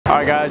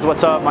Alright guys,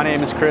 what's up? My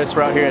name is Chris.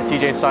 We're out here at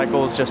TJ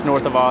Cycles just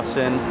north of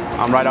Austin.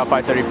 I'm right off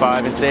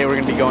I-35, and today we're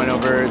going to be going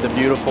over the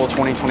beautiful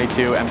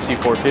 2022 MC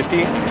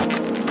 450.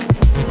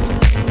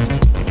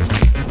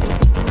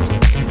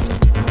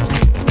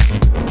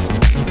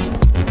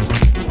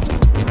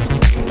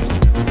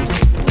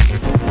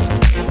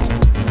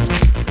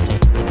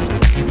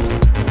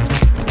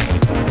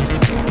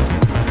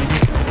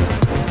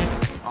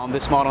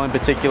 This model in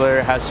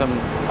particular has some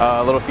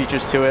little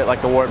features to it,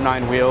 like the Warp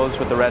 9 wheels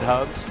with the red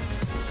hubs,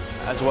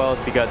 as well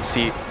as the Guts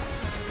seat.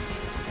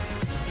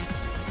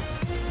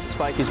 This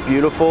bike is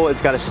beautiful.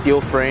 It's got a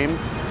steel frame,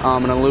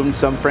 an aluminum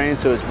subframe,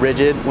 so it's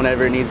rigid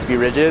whenever it needs to be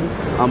rigid,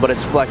 but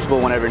it's flexible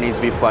whenever it needs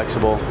to be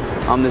flexible.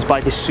 This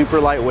bike is super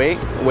lightweight.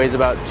 It weighs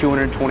about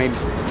 220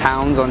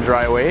 pounds on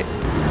dry weight.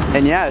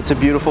 And yeah, it's a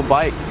beautiful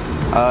bike.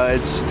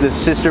 It's the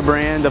sister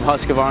brand of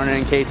Husqvarna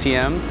and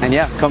KTM. And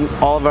yeah,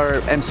 all of our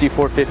MC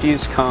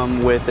 450s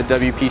come with the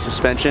WP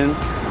suspension,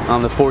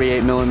 the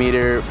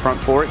 48mm front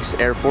forks,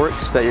 air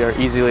forks that are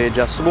easily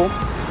adjustable,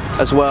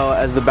 as well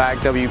as the back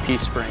WP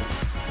spring.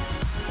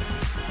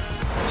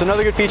 So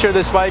another good feature of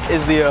this bike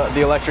is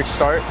the electric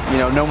start. You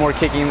know, no more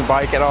kicking the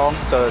bike at all.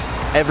 So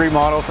every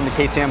model from the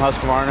KTM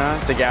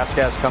Husqvarna to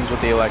GasGas comes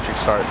with the electric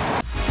start.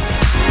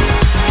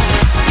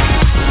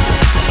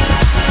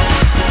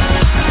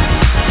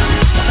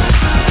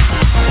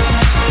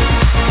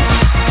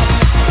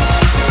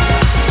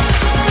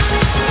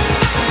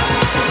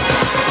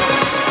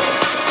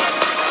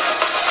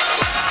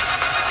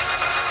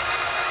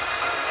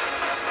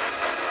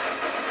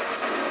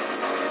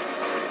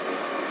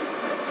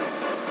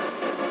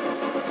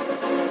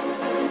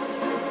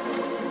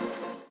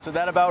 So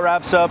that about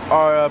wraps up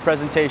our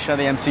presentation of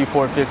the MC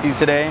 450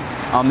 today.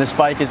 This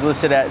bike is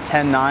listed at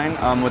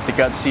 $10,900 with the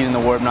Guts seat and the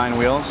Warp 9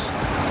 wheels.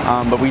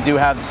 But we do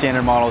have the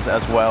standard models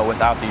as well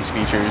without these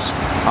features.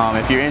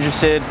 If you're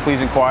interested,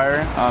 please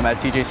inquire at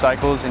TJ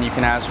Cycles, and you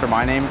can ask for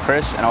my name,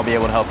 Chris, and I'll be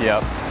able to help you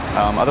out.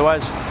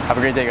 Otherwise, have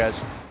a great day,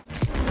 guys.